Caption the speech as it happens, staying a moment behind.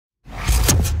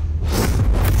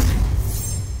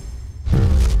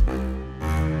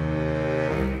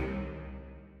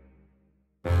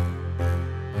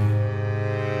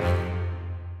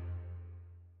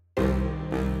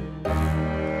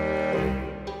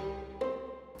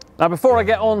Now before I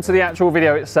get on to the actual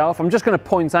video itself, I'm just going to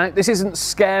point out this isn't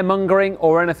scaremongering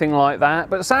or anything like that,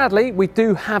 but sadly we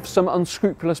do have some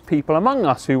unscrupulous people among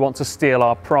us who want to steal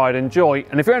our pride and joy.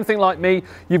 And if you're anything like me,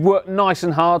 you've worked nice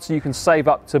and hard so you can save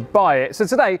up to buy it. So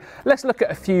today, let's look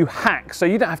at a few hacks so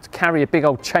you don't have to carry a big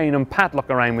old chain and padlock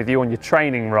around with you on your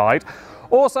training ride.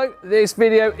 Also, this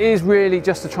video is really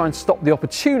just to try and stop the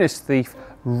opportunist thief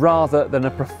rather than a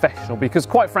professional, because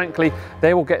quite frankly,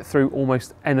 they will get through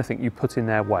almost anything you put in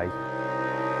their way.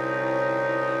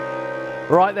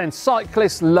 Right then,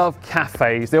 cyclists love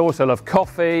cafes, they also love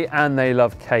coffee and they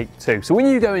love cake too. So when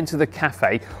you go into the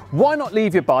cafe, why not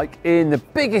leave your bike in the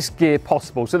biggest gear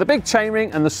possible? So the big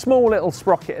chainring and the small little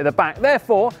sprocket at the back.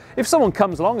 Therefore, if someone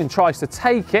comes along and tries to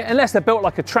take it, unless they're built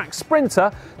like a track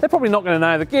sprinter, they're probably not going to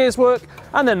know how the gears work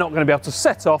and they're not going to be able to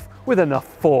set off with enough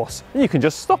force. And you can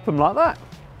just stop them like that.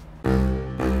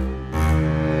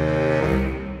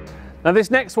 Now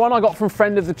this next one I got from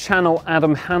friend of the channel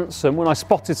Adam Hansen when I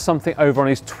spotted something over on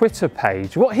his Twitter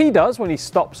page. What he does when he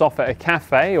stops off at a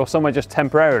cafe or somewhere just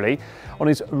temporarily, on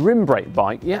his rim brake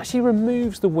bike, he actually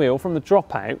removes the wheel from the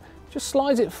dropout, just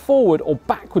slides it forward or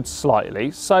backwards slightly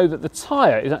so that the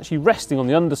tyre is actually resting on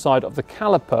the underside of the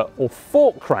caliper or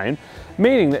fork crown,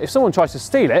 meaning that if someone tries to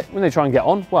steal it, when they try and get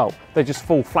on, well, they just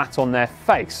fall flat on their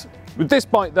face. With this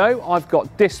bike though, I've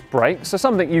got disc brakes, so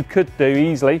something you could do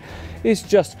easily is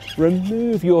just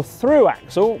remove your through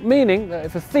axle, meaning that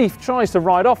if a thief tries to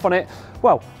ride off on it,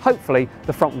 well, hopefully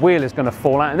the front wheel is going to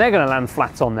fall out and they're going to land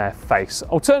flat on their face.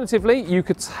 Alternatively, you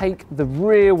could take the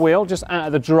rear wheel just out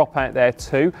of the dropout there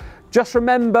too. Just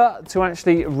remember to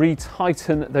actually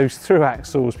retighten those through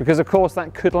axles, because of course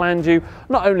that could land you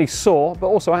not only sore but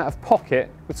also out of pocket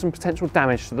with some potential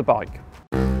damage to the bike.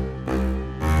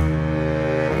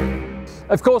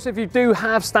 Of course, if you do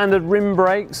have standard rim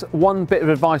brakes, one bit of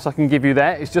advice I can give you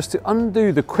there is just to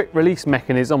undo the quick release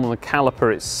mechanism on the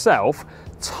caliper itself,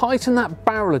 tighten that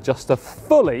barrel adjuster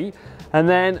fully, and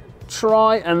then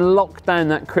try and lock down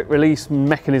that quick release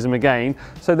mechanism again,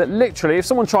 so that literally if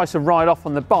someone tries to ride off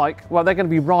on the bike, well, they're going to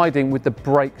be riding with the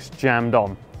brakes jammed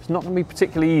on. It's not going to be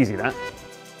particularly easy, that.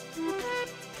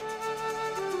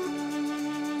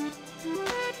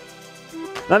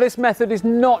 Now this method is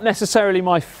not necessarily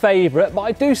my favourite, but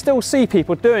I do still see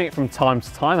people doing it from time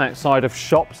to time outside of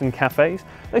shops and cafes.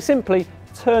 They simply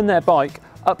turn their bike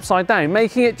upside down,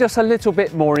 making it just a little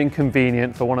bit more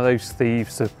inconvenient for one of those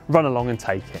thieves to run along and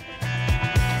take it.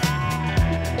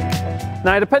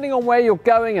 Now, depending on where you're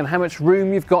going and how much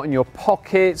room you've got in your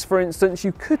pockets, for instance,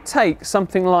 you could take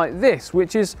something like this,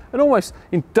 which is an almost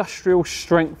industrial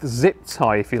strength zip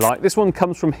tie, if you like. This one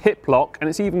comes from Hiplock and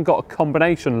it's even got a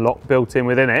combination lock built in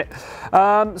within it.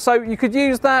 So you could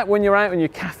use that when you're out on your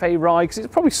cafe ride, because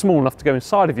it's probably small enough to go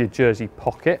inside of your jersey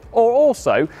pocket, or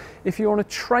also if you're on a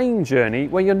train journey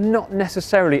where you're not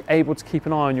necessarily able to keep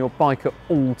an eye on your bike at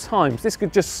all times. This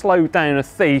could just slow down a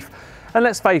thief. And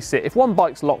let's face it, if one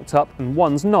bike's locked up and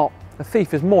one's not, a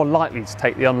thief is more likely to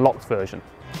take the unlocked version.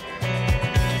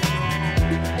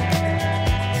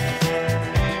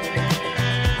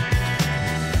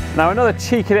 Now another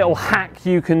cheeky little hack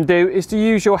you can do is to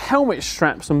use your helmet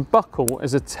straps and buckle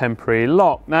as a temporary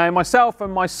lock. Now myself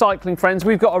and my cycling friends,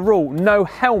 we've got a rule: no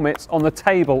helmets on the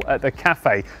table at the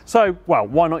cafe. So, well,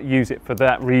 why not use it for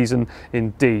that reason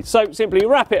indeed? So simply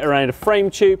wrap it around a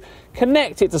frame tube,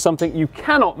 connect it to something you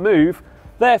cannot move,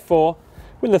 therefore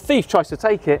when the thief tries to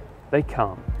take it, they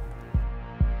can't.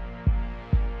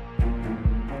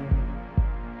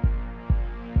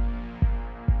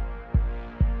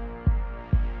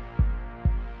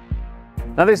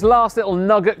 Now this last little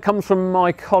nugget comes from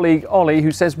my colleague Ollie,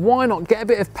 who says why not get a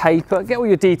bit of paper, get all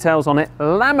your details on it,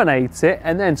 laminate it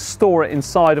and then store it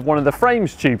inside of one of the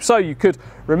frames tubes. So you could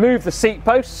remove the seat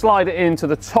post, slide it into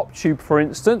the top tube for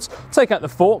instance, take out the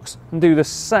forks and do the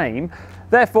same.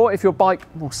 Therefore, if your bike,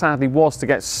 well, sadly was to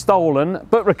get stolen,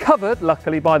 but recovered,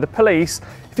 luckily, by the police,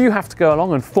 if you have to go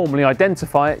along and formally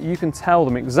identify it, you can tell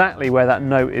them exactly where that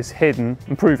note is hidden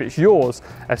and prove it's yours,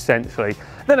 essentially.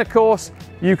 Then, of course,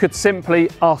 you could simply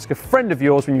ask a friend of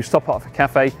yours when you stop at a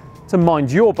cafe to mind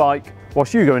your bike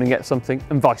whilst you go in and get something,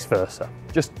 and vice versa.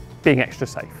 Just being extra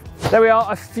safe. There we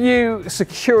are, a few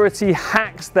security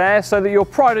hacks there so that your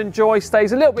pride and joy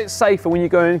stays a little bit safer when you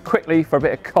go in quickly for a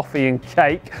bit of coffee and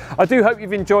cake. I do hope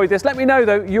you've enjoyed this. Let me know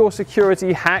though your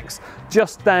security hacks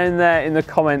just down there in the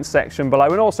comments section below,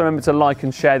 and also remember to like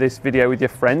and share this video with your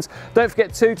friends. Don't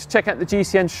forget to check out the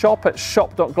GCN shop at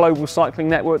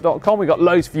shop.globalcyclingnetwork.com. We've got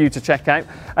loads for you to check out.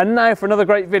 And now for another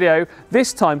great video,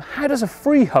 this time how does a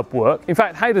free hub work? In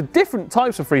fact, how do different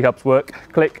types of free hubs work?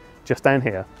 Click just down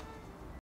here.